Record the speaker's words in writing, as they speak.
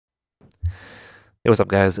Hey, what's up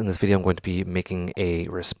guys? In this video I'm going to be making a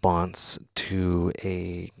response to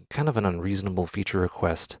a kind of an unreasonable feature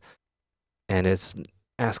request, and it's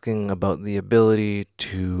asking about the ability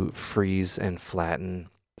to freeze and flatten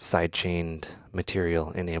sidechained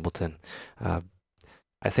material in Ableton. Uh,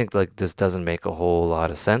 I think like this doesn't make a whole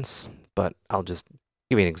lot of sense, but I'll just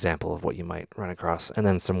give you an example of what you might run across and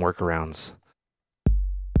then some workarounds.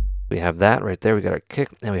 We have that right there, we got our kick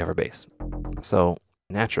and we have our bass. So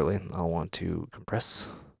naturally I'll want to compress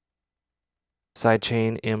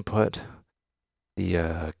sidechain input.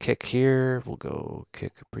 The kick here, we'll go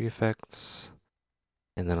kick pre-effects,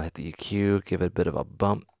 and then I'll hit the EQ, give it a bit of a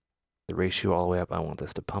bump. The ratio all the way up, I want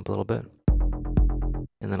this to pump a little bit. And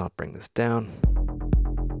then I'll bring this down.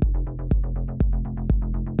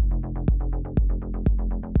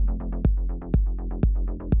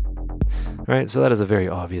 All right, so that is a very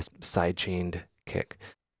obvious sidechained kick,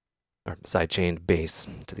 or sidechained bass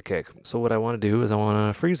to the kick. So what I want to do is I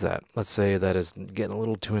want to freeze that. Let's say that is getting a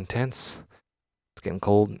little too intense. It's getting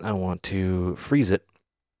cold. I want to freeze it,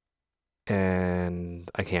 and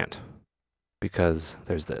I can't because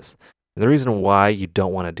there's this. And the reason why you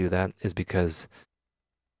don't want to do that is because,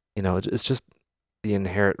 you know, it's just the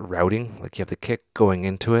inherent routing. Like you have the kick going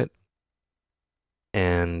into it,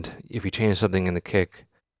 and if you change something in the kick,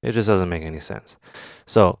 it just doesn't make any sense.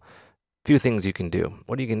 So, a few things you can do.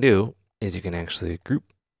 What you can do is you can actually group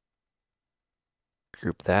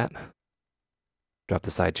that, drop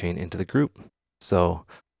the sidechain into the group. So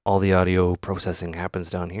all the audio processing happens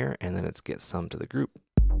down here, and then it gets summed to the group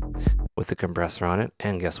with the compressor on it.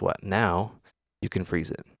 And guess what? Now you can freeze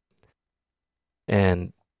it.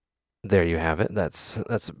 And there you have it. That's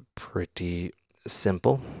pretty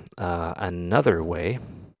simple. Another way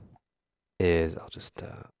is I'll just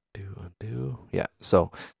undo. Yeah,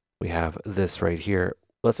 so we have this right here.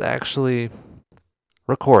 Let's actually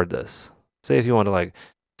record this. Say if you want to like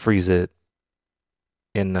freeze it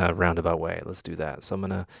in a roundabout way. Let's do that. So I'm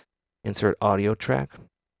going to insert audio track,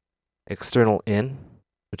 external in,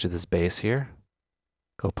 which is this bass here.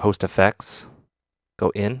 Go post effects,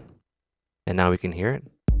 go in, and now we can hear it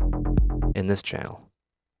in this channel.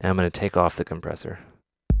 And I'm going to take off the compressor.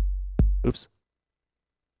 Oops.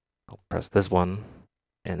 I'll press this one,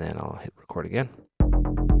 and then I'll hit record again.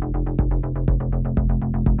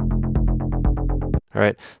 All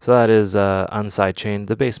right, so that is unsidechained.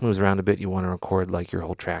 The bass moves around a bit. You want to record like your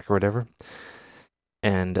whole track or whatever.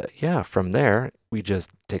 And yeah, from there, we just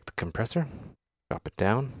take the compressor, drop it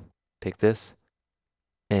down, take this,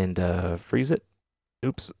 and freeze it.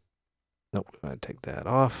 Oops. Nope, I'm going to take that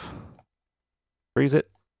off. Freeze it.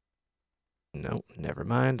 Nope, never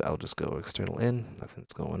mind. I'll just go external in.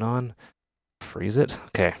 Nothing's going on. Freeze it.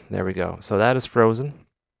 Okay, there we go. So that is frozen.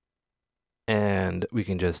 And we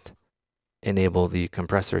can just enable the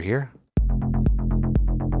compressor here.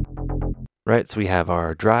 Right, so we have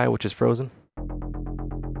our dry, which is frozen.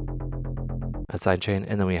 That sidechain,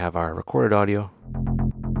 and then we have our recorded audio.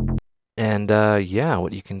 And yeah,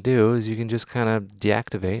 what you can do is you can just kind of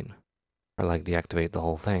deactivate, or like deactivate the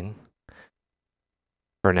whole thing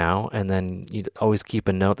for now, and then you always keep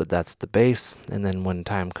a note that that's the bass, and then when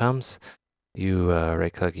time comes, you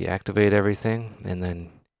right-click, you activate everything, and then,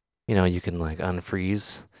 you know, you can like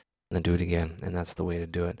unfreeze, and then do it again, and that's the way to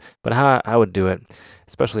do it. But how I would do it,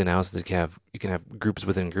 especially now, since you can have groups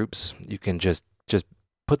within groups, you can just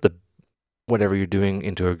put the whatever you're doing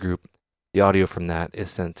into a group. The audio from that is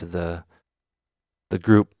sent to the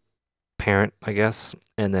group parent, I guess,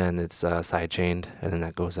 and then it's sidechained, and then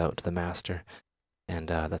that goes out to the master. And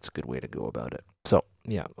that's a good way to go about it. So,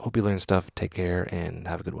 yeah, hope you learned stuff. Take care and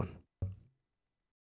have a good one.